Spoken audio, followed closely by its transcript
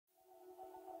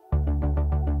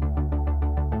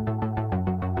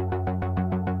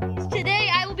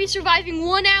be surviving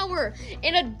 1 hour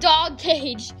in a dog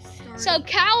cage. So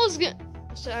Cal's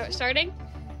starting.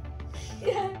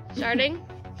 Yeah. Starting.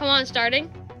 Come on,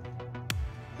 starting.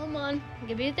 Come on,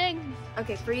 give me a thing.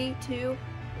 Okay, 3, 2.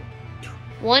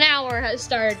 1 hour has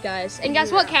started, guys. And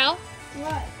guess what, Cal?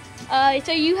 What?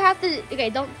 So you have to. Okay,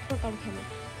 don't look on camera.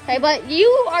 Okay, but you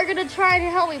are gonna try to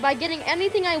help me by getting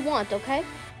anything I want. Okay?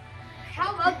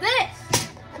 How about this?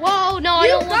 Whoa, no, I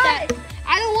don't want that.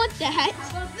 I don't want that. How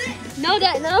about this? No,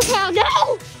 that, no, Cal, no,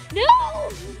 no.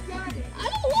 You got it. I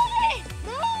don't want it.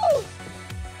 No.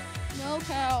 No,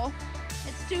 Cal.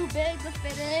 It's too big to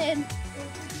fit in.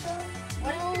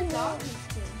 What if your dog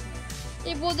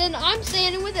Yeah, well, then I'm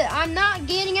standing with it. I'm not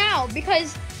getting out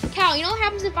because, Cal, you know what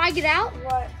happens if I get out?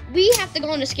 What? We have to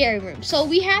go in the scary room. So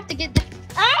we have to get the...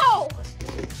 Ow!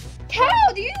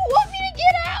 Cal, do you want me to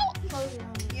get out?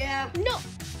 Yeah. No.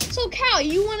 So, Cal,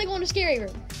 you want to go in the scary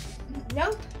room?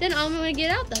 No. Then I'm going to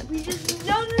get out then. We just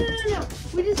no.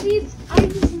 We just need. I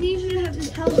just need you to have this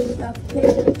help stuff.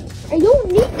 Okay? I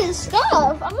don't need this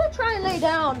stuff. I'm going to try and lay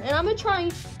down. And I'm going to try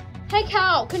and... Hey,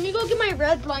 Cal, can you go get my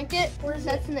red blanket? Where is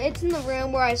It's in the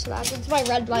room where I slept. It's my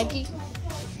red blankie.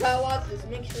 Kyle, watch this.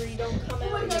 Make sure you don't come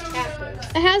out with a cactus.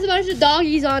 It has a bunch of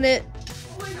doggies on it.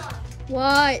 Oh my god.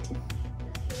 What?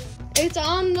 It's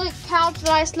on the couch that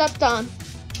I slept on.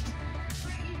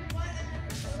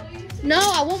 No,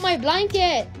 I want my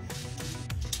blanket.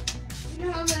 You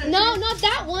know how I'm gonna No, not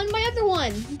that one. My other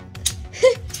one.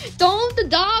 Don't want the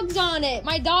dogs on it.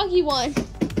 My doggy one.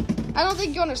 I don't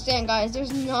think you understand, guys.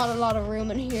 There's not a lot of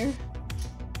room in here.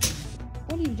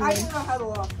 What are you doing? I don't know how to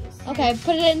lock this. Okay,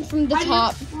 put it in from the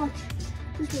top.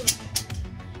 Just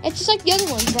It's just like the other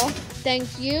ones, bro.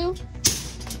 Thank you.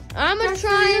 I'm gonna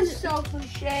try and... so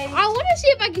cliche. I want to see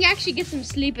if I can actually get some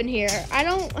sleep in here. I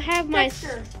don't have my...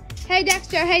 Dexter. Hey,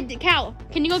 Dexter. Hey, Cal.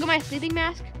 Can you go get my sleeping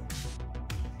mask?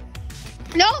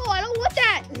 No, I don't want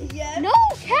that. Yes. No,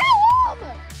 Callum!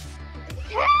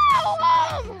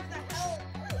 Callum!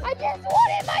 I just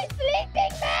wanted my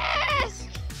sleeping mask!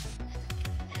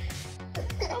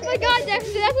 Oh my god,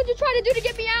 Dexter, that's what you're trying to do to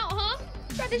get me out, huh?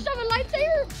 Trying to shove a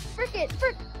lightsaber? Frick.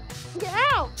 Get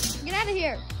out! Get out of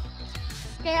here.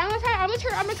 Okay, I'm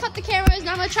gonna cut the cameras and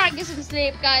I'm gonna try and get some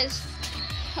sleep, guys.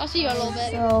 I'll see you in a little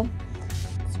bit. So,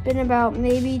 it's been about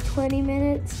maybe 20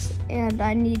 minutes and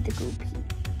I need to go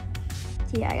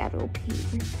pee. Yeah, I gotta go pee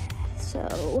really bad.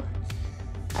 So,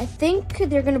 I think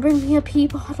they're gonna bring me a pee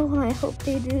bottle and I hope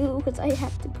they do because I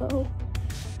have to go.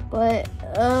 But,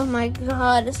 oh my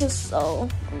god, this is so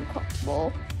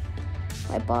uncomfortable.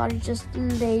 My body just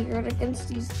layered against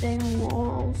these dang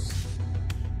walls.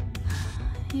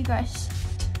 You guys,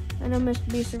 I know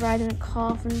Mr. Beast is riding a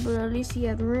coffin, but at least he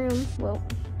had room. Well,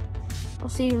 I'll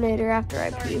see you later after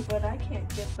I pee. But I can't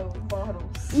get those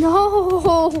bottles.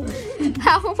 No!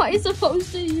 How am I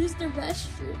supposed to use the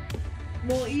restroom?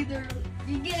 Well, either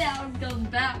you get out and go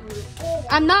to that room, or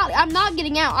I'm not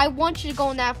getting out. I want you to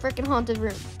go in that freaking haunted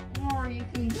room. you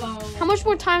can go. How much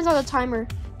more time's on the timer?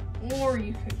 Or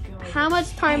you could go. How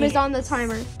much time is on the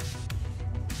timer?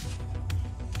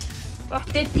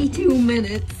 52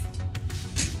 minutes.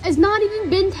 It's not even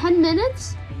been 10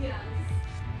 minutes? Yeah.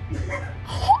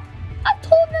 I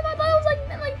told them I thought it was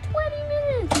like 20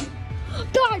 minutes.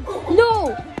 God,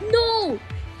 no.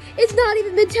 It's not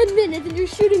even been 10 minutes and you're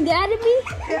shooting that at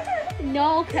me?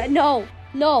 No, okay, no.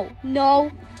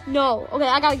 Okay,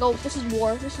 I gotta go. This is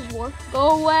war.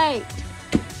 Go away.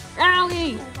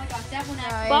 Owie. Oh my gosh, that one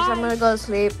Guys, I'm gonna go to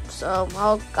sleep, so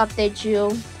I'll update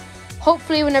you.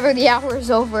 Hopefully, whenever the hour is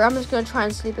over, I'm just gonna try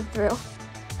and sleep it through.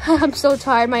 I'm so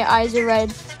tired. My eyes are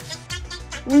red.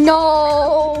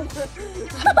 No.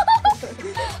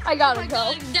 I gotta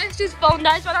go. Dexter's phone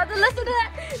dies, but I have to listen to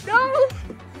that. No.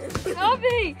 Help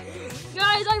me.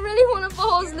 Guys, I really want to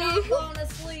fall asleep. falling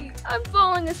asleep. I'm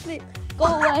falling asleep. Go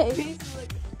away.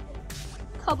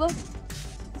 Cubba.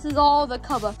 This is all the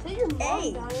cubba. Is your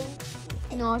mom dying?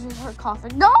 No, it's just her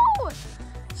coughing. No!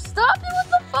 Stop it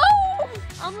with the phone!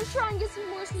 I'm gonna try and get some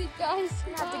more sleep, guys.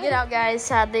 I have to get out, guys,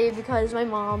 sadly, because my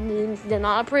mom did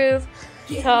not approve.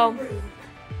 So,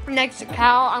 next to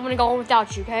Cal, I'm gonna go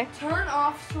without you, okay? Turn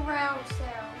off surround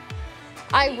sound.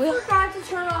 I You will. forgot to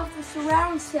turn off the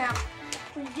surround sound.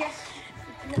 Yes.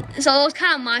 So it was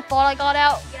kind of my fault I got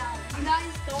out. Yeah. You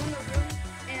guys go in the room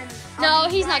and No,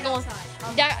 he's not going.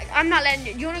 I'm not letting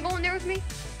you. You wanna go in there with me?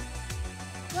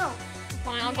 No.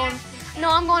 Fine, I'll go in.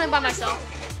 No, I'm going in by myself.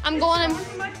 I'm going in.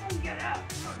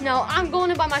 No, I'm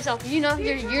going in by myself. You know,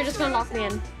 you're just gonna lock me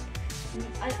in.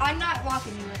 I'm not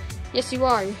locking you in. Yes, you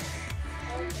are.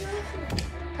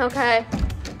 Okay.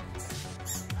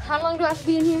 How long do I have to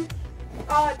be in here?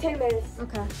 10 minutes.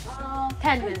 Okay.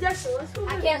 10 minutes. Dexter, let's go.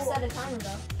 I can't set a timer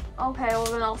though. Okay, well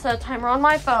then I'll set a timer on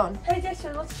my phone. Hey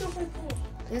Dexter, let's go play pool.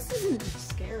 This isn't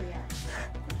scary yet.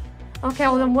 Okay,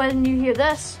 well then when you hear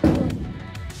this.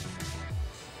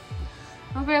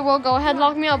 Okay, well go ahead and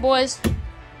lock me up, boys.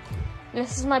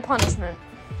 This is my punishment.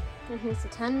 And here's the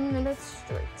 10 minutes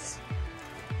straight.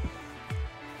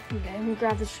 Okay, I'm gonna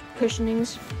grab the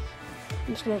cushionings.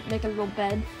 I'm just gonna make a little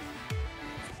bed.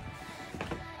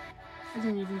 I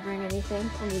didn't even bring anything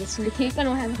for me to sleep. I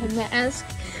don't have a mask.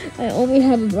 I only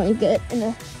have a blanket in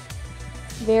a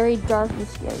very dark and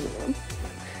scary room.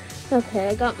 Okay,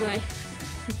 I got my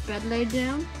bed laid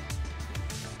down.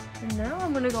 And now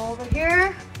I'm gonna go over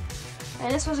here.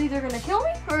 And this was either gonna kill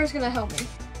me or it's gonna help me.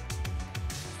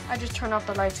 I just turned off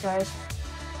the lights, guys.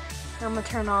 I'm gonna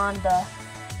turn on the...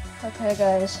 Okay,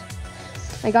 guys.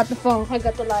 I got the phone, I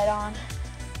got the light on.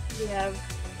 We have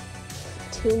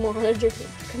 2 monitor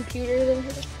computers in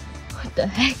here. What the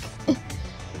heck?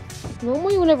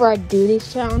 Normally whenever I do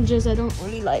these challenges, I don't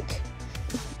really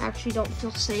actually don't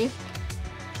feel safe.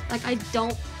 Like I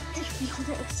don't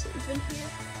feel that safe in here.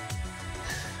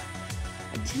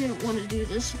 I didn't want to do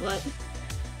this, but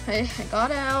hey, I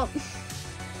got out.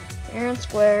 Fair and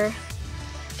square.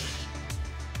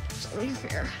 It's only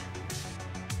fair.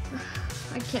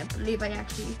 I can't believe I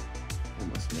actually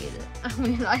almost made it. I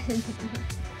mean, I didn't.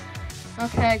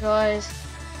 Okay, guys.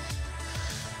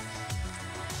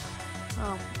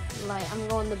 Oh, light. I'm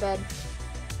going to bed.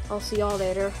 I'll see y'all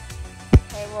later.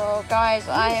 Okay, well, guys,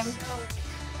 I'm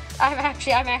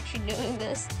actually doing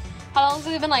this. How long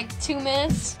has it been? Like 2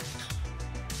 minutes?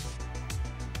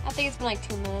 I think it's been like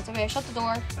 2 minutes. Okay, shut the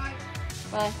door. Bye.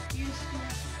 Bye.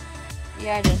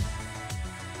 Yeah, I did.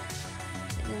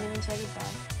 I didn't even say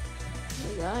goodbye.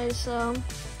 Hey guys,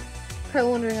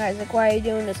 probably wondering, guys, like, why are you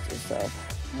doing this to yourself?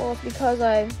 Well, it's because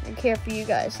I care for you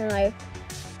guys and I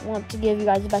want to give you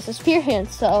guys the best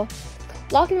experience. So,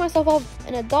 locking myself up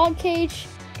in a dog cage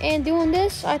and doing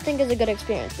this, I think is a good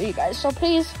experience for you guys. So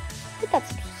please hit that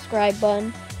subscribe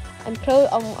button. I'm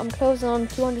close on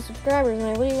 200 subscribers and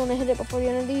I really want to hit it before the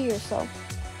end of the year. So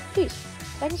please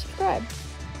like and subscribe,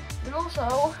 and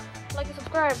also like and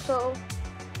subscribe so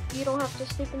you don't have to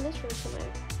sleep in this room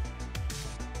tonight.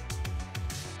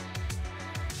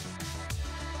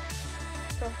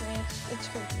 Trust me, it's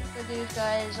comfy. Good news,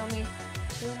 guys. Only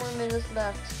 2 more minutes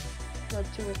left. No, 2 or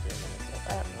 3 minutes left.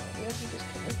 I have no idea if you just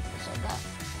came in and said that.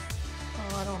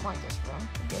 Oh, I don't like this room.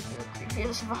 It gives me the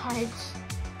creepiest vibes.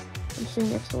 I'm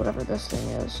sitting next to whatever this thing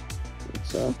is.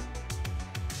 It's a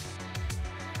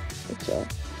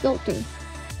filter.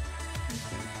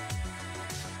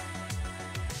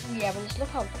 Yeah, but just look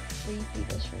how creepy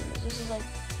this room is. This is like,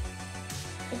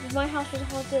 if my house was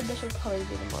haunted, this would probably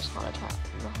be the most haunted house,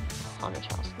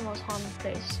 the most haunted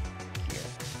place here.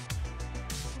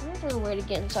 I wonder if there's a way to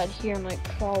get inside here and like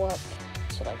crawl up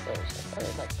to like those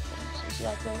other like things. You see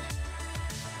like those?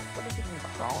 What if you can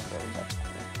crawl on those? That's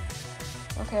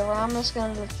cool. Okay, well I'm just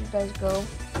gonna let you guys go.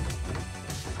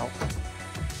 Oh.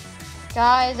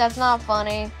 Guys, that's not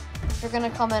funny. You're gonna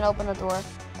come and open the door.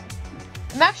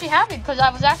 I'm actually happy because I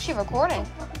was actually recording.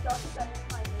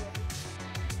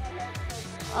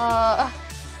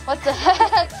 What the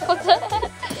heck? What the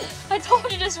heck? I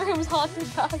told you this room's haunted,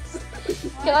 guys.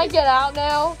 Can I get out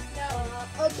now?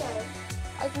 No. Okay.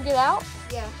 I can get out?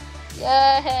 Yeah.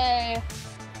 Yay!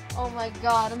 Oh my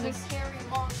god, I'm just...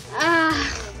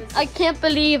 I can't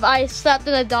believe I slept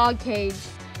in a dog cage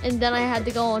and then I had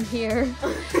to go on here.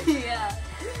 Yeah.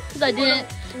 Because I didn't...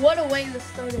 What a way to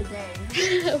start a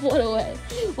day. What a way.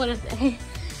 What a day.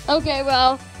 Okay,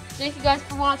 well, thank you guys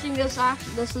for watching this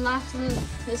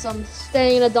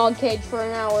staying in a dog cage for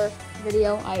an hour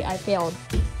video. I failed.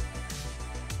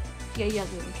 Yeah, you guys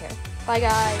don't even care. Bye,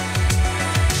 guys.